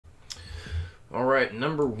Alright,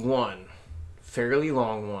 number one, fairly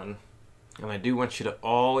long one, and I do want you to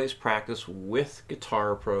always practice with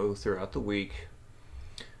Guitar Pro throughout the week,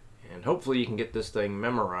 and hopefully you can get this thing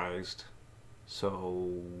memorized so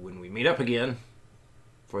when we meet up again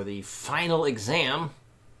for the final exam,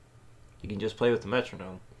 you can just play with the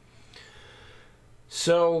metronome.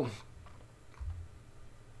 So,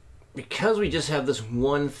 because we just have this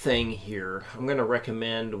one thing here, I'm going to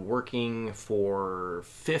recommend working for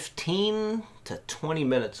 15 to 20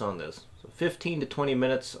 minutes on this. So 15 to 20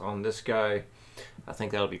 minutes on this guy, I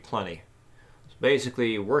think that'll be plenty. So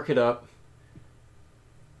basically, work it up,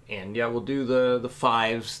 and yeah, we'll do the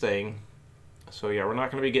fives thing. So yeah, we're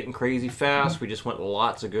not going to be getting crazy fast. We just want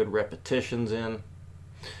lots of good repetitions in.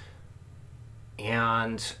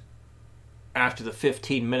 And after the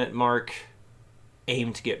 15-minute mark,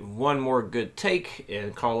 aim to get one more good take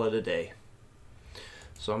and call it a day.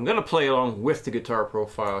 So I'm going to play along with the guitar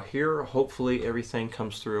profile here. Hopefully everything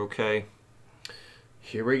comes through okay.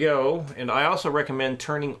 Here we go. And I also recommend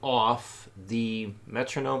turning off the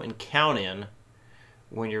metronome and count in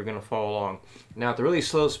when you're going to follow along. Now at the really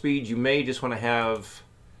slow speed, you may just want to have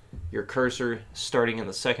your cursor starting in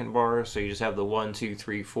the second bar, so you just have the 1, 2,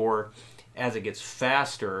 3, 4. As it gets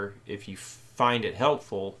faster, if you find it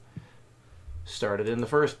helpful, start it in the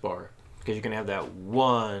first bar, because you're going to have that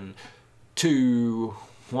 1, 2,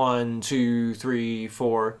 1, 2, 3,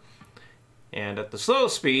 4. And at the slow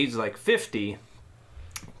speeds, like 50,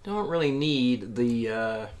 don't really need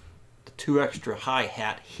the 2 extra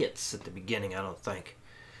hi-hat hits at the beginning, I don't think.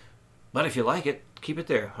 But if you like it, keep it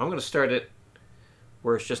there. I'm going to start it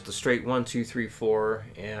where it's just the straight 1, 2, 3, 4,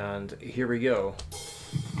 and here we go.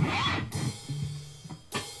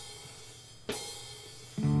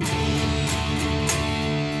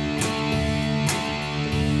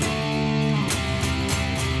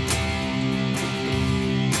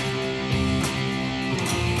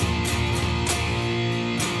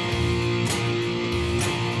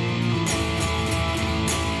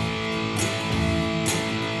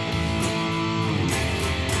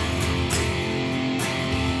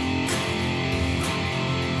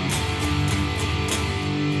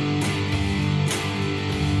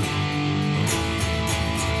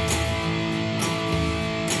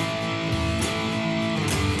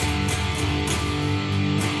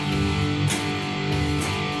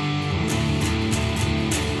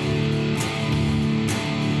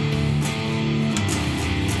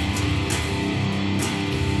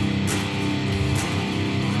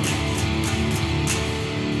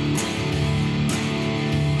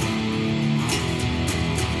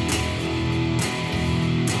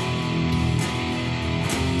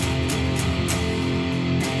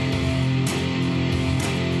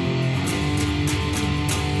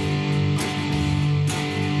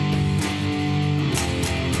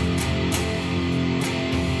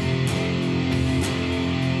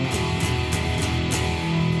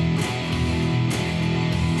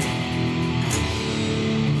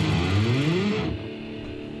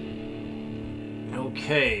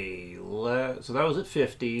 Okay, so that was at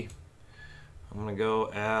 50. I'm going to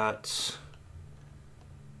go at...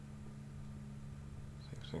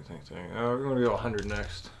 we're going to go 100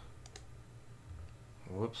 next.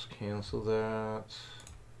 Whoops, cancel that.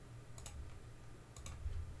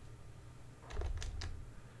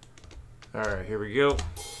 Alright, here we go.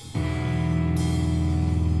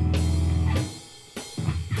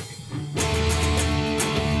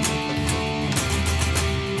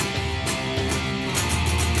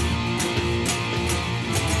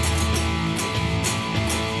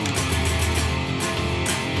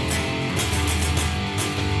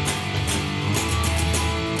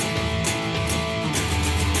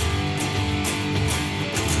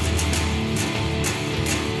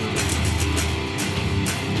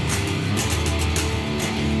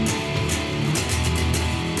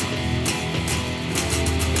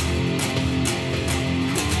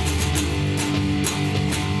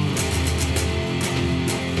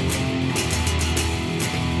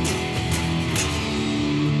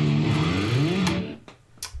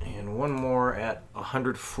 One more at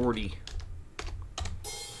 140.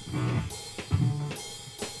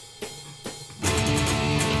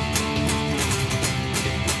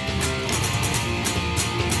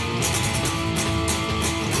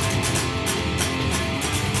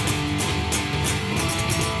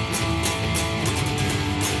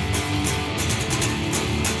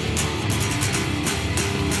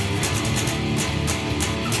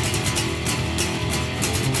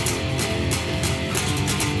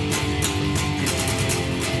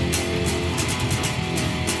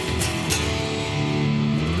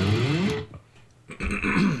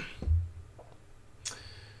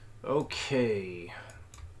 Okay,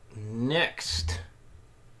 next,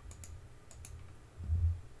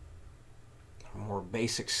 more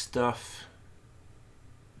basic stuff.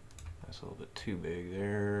 That's a little bit too big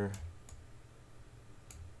there.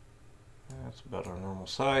 That's about our normal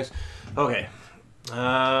size. Okay.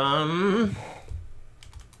 All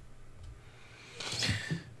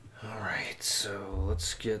right, so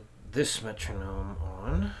let's get this metronome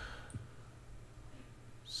on.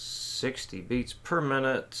 60 beats per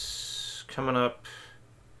minute coming up.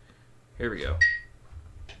 Here we go.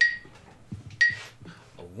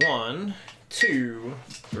 1, 2,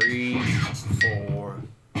 3, 4.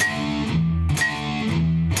 Hang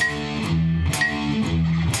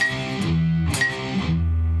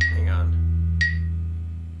on.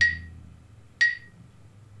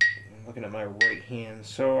 I'm looking at my right hand.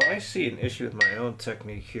 So I see an issue with my own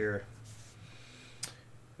technique here.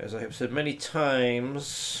 As I have said many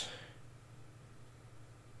times,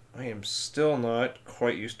 I am still not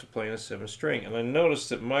quite used to playing a 7 string, and I noticed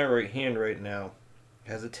that my right hand right now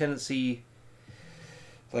has a tendency,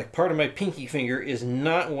 like part of my pinky finger is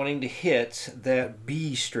not wanting to hit that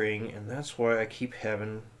B string, and that's why I keep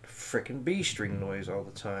having frickin' B string noise all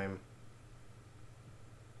the time.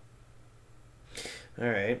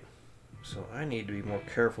 Alright, so I need to be more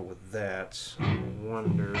careful with that. I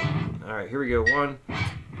wonder. Alright, here we go. 1,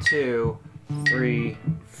 2, 3,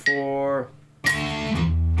 4.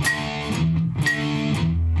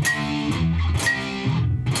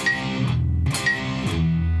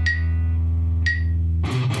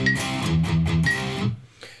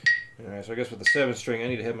 Alright, so I guess with the 7 string I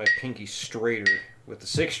need to have my pinky straighter. With the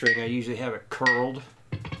 6 string I usually have it curled.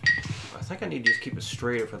 I think I need to just keep it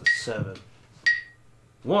straighter for the 7.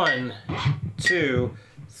 1, 2,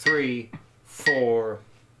 3, 4.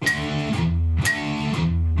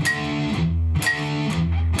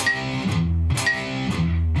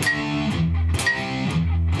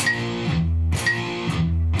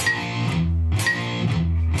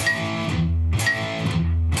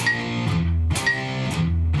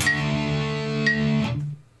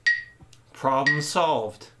 Problem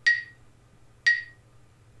solved.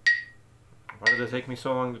 Why did it take me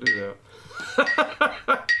so long to do that?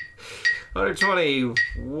 120.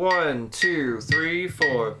 1, 2, 3,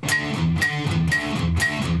 4.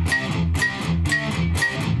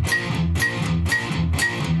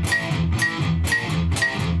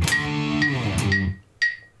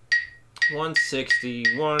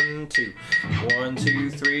 $160. 1, 2. 1, 2,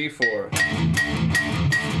 3, 4.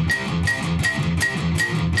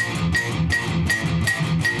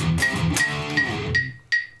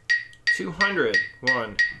 $200.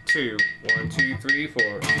 1, 2, 1, 2, 3,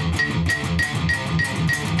 4.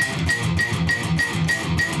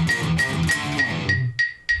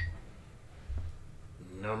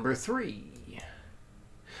 Number 3.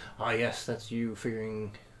 Ah, yes, that's you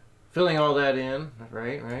filling all that in.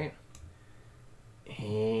 Right.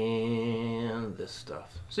 And this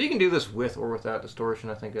stuff. So you can do this with or without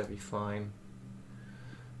distortion. I think that'd be fine.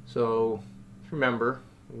 So remember,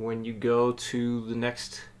 when you go to the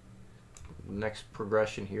next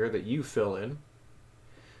progression here that you fill in,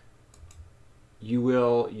 you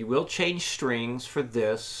will change strings for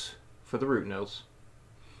this, for the root notes.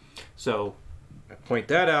 So I point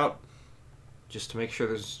that out just to make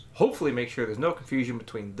sure hopefully make sure there's no confusion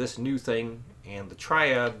between this new thing and the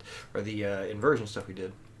triad or the inversion stuff we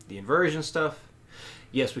did. The inversion stuff,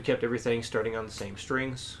 yes, we kept everything starting on the same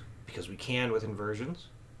strings because we can with inversions.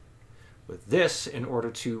 With this, in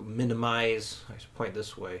order to minimize, I should point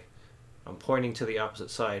this way. I'm pointing to the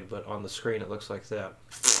opposite side, but on the screen it looks like that.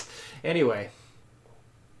 Anyway,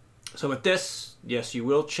 so with this, yes, you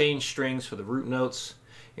will change strings for the root notes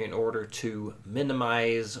in order to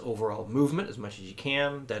minimize overall movement as much as you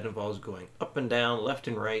can. That involves going up and down, left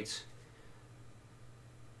and right.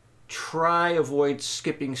 Try avoid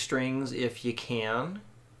skipping strings if you can.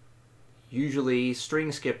 Usually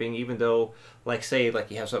string skipping, even though, like say, like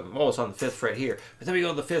you have something, oh, it's on the 5th fret here, but then we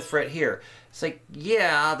go to the 5th fret here. It's like,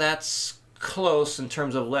 yeah, that's close in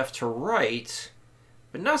terms of left to right,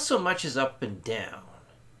 but not so much as up and down.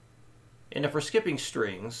 And if we're skipping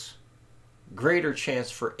strings, greater chance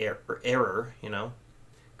for error, you know,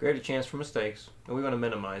 greater chance for mistakes, and we want to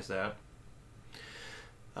minimize that.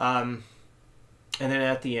 And then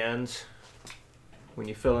at the end, when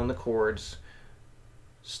you fill in the chords,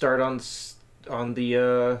 start on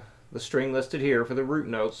the string listed here for the root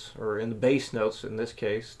notes, or in the bass notes in this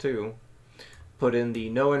case too. Put in the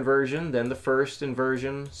no inversion, then the first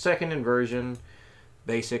inversion, second inversion,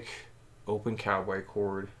 basic open cowboy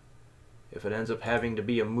chord. If it ends up having to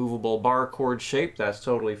be a movable bar chord shape, that's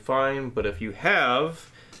totally fine. But if you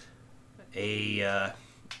have a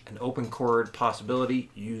an open chord possibility,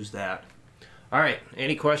 use that. All right,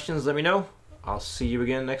 any questions, let me know. I'll see you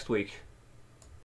again next week.